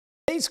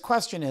today's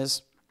question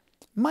is,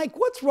 Mike,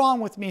 what's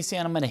wrong with me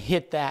saying I'm going to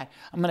hit that,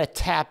 I'm going to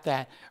tap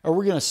that, or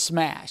we're going to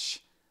smash?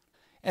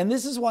 And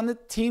this is one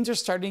that teens are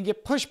starting to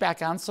get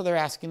pushback on, so they're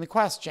asking the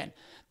question.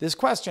 This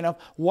question of,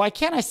 why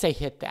can't I say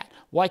hit that?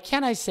 Why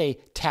can't I say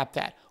tap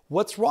that?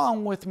 What's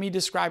wrong with me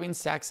describing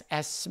sex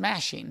as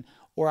smashing,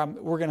 or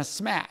we're going to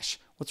smash?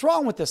 What's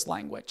wrong with this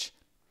language?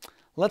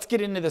 Let's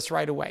get into this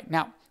right away.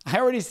 Now, I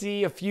already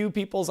see a few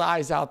people's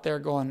eyes out there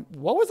going,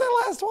 what was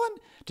that last one?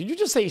 Did you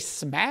just say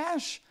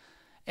smash?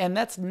 And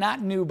that's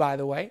not new, by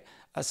the way.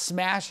 A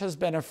smash has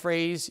been a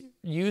phrase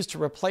used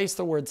to replace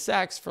the word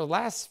sex for the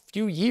last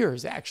few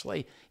years,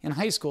 actually, in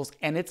high schools,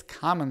 and it's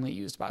commonly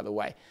used, by the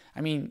way.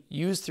 I mean,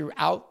 used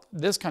throughout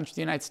this country,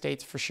 the United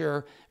States, for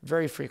sure,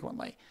 very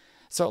frequently.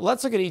 So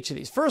let's look at each of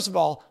these. First of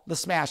all, the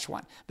smash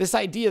one. This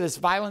idea, this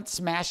violent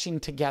smashing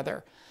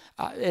together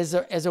as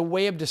a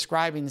way of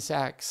describing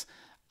sex.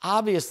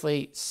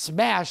 Obviously,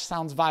 smash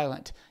sounds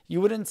violent.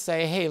 You wouldn't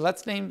say, hey,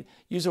 let's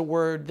use a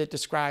word that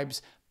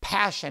describes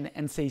passion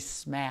and say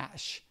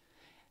smash.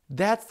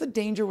 That's the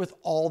danger with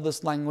all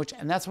this language,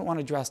 and that's what I want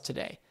to address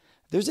today.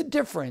 There's a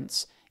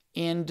difference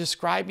in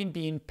describing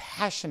being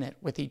passionate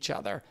with each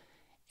other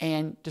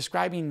and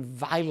describing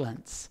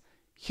violence.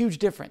 Huge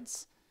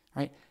difference,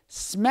 right?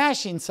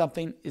 Smashing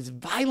something is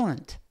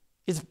violent.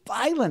 It's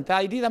violent. The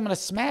idea that I'm going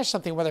to smash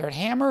something, whether a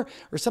hammer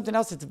or something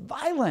else, it's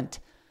violent.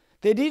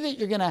 The idea that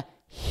you're going to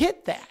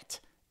hit that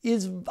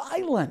is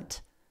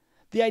violent.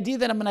 The idea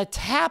that I'm going to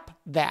tap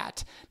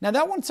that. Now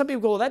that one, some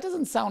people go, well, that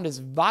doesn't sound as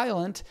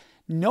violent.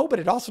 No, but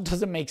it also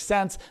doesn't make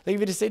sense. They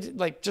even just say,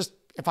 like, just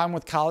if I'm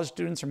with college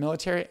students or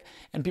military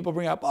and people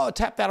bring up, oh,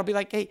 tap that, I'll be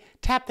like, hey,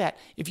 tap that.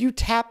 If you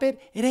tap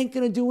it, it ain't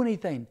going to do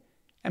anything.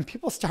 And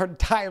people start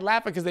dying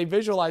laughing because they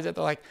visualize it.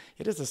 They're like,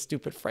 it is a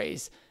stupid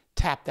phrase,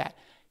 tap that.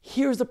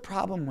 Here's the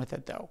problem with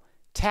it, though.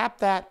 Tap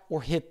that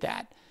or hit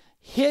that.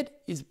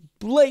 Hit is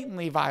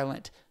blatantly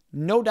violent,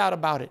 no doubt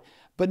about it.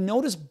 But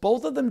notice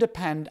both of them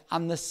depend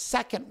on the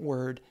second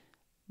word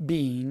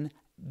being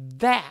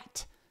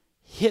that.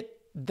 Hit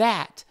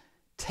that.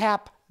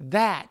 Tap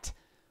that.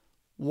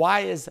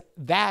 Why is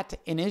that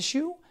an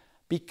issue?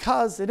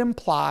 Because it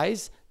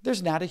implies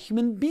there's not a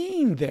human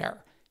being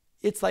there.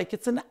 It's like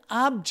it's an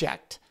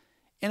object.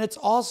 And it's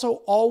also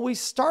always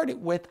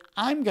started with,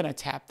 I'm going to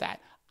tap that.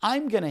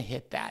 I'm going to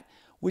hit that.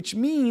 Which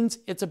means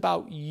it's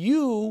about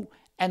you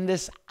and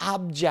this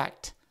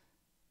object.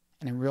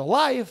 And in real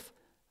life,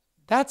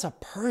 that's a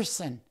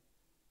person.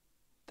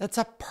 That's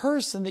a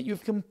person that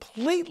you've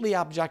completely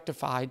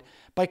objectified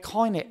by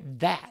calling it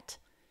that.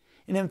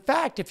 And in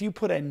fact, if you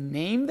put a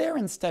name there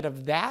instead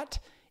of that,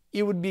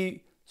 it would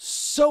be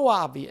so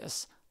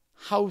obvious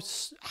how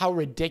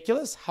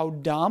ridiculous, how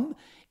dumb,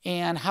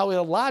 and how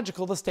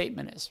illogical the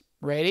statement is.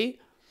 Ready?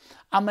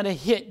 I'm going to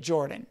hit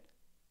Jordan.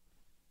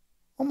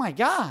 Oh my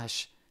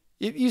gosh.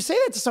 If you say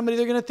that to somebody,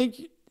 they're going to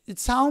think it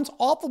sounds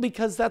awful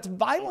because that's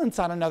violence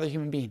on another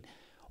human being.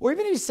 Or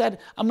even if you said,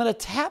 I'm going to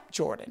tap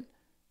Jordan.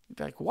 You'd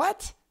be like,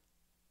 what?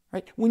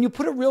 Right? When you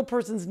put a real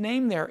person's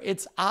name there,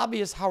 it's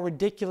obvious how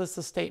ridiculous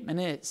the statement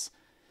is.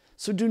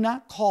 So do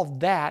not call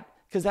that,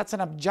 because that's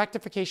an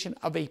objectification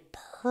of a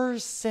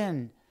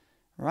person,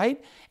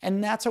 right?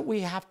 And that's what we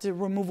have to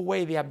remove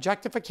away, the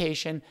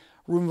objectification,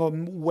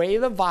 remove away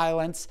the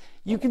violence.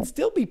 You can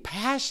still be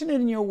passionate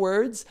in your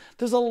words.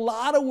 There's a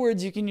lot of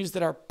words you can use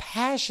that are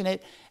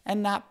passionate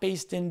and not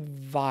based in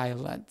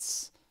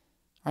violence,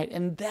 right?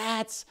 And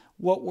that's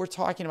what we're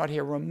talking about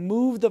here.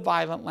 Remove the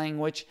violent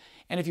language.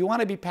 And if you want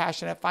to be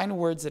passionate, find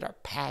words that are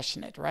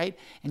passionate, right?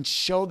 And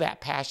show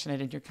that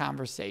passionate in your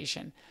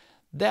conversation.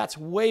 That's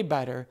way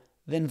better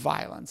than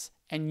violence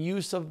and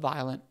use of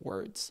violent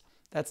words.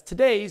 That's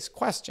today's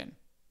question.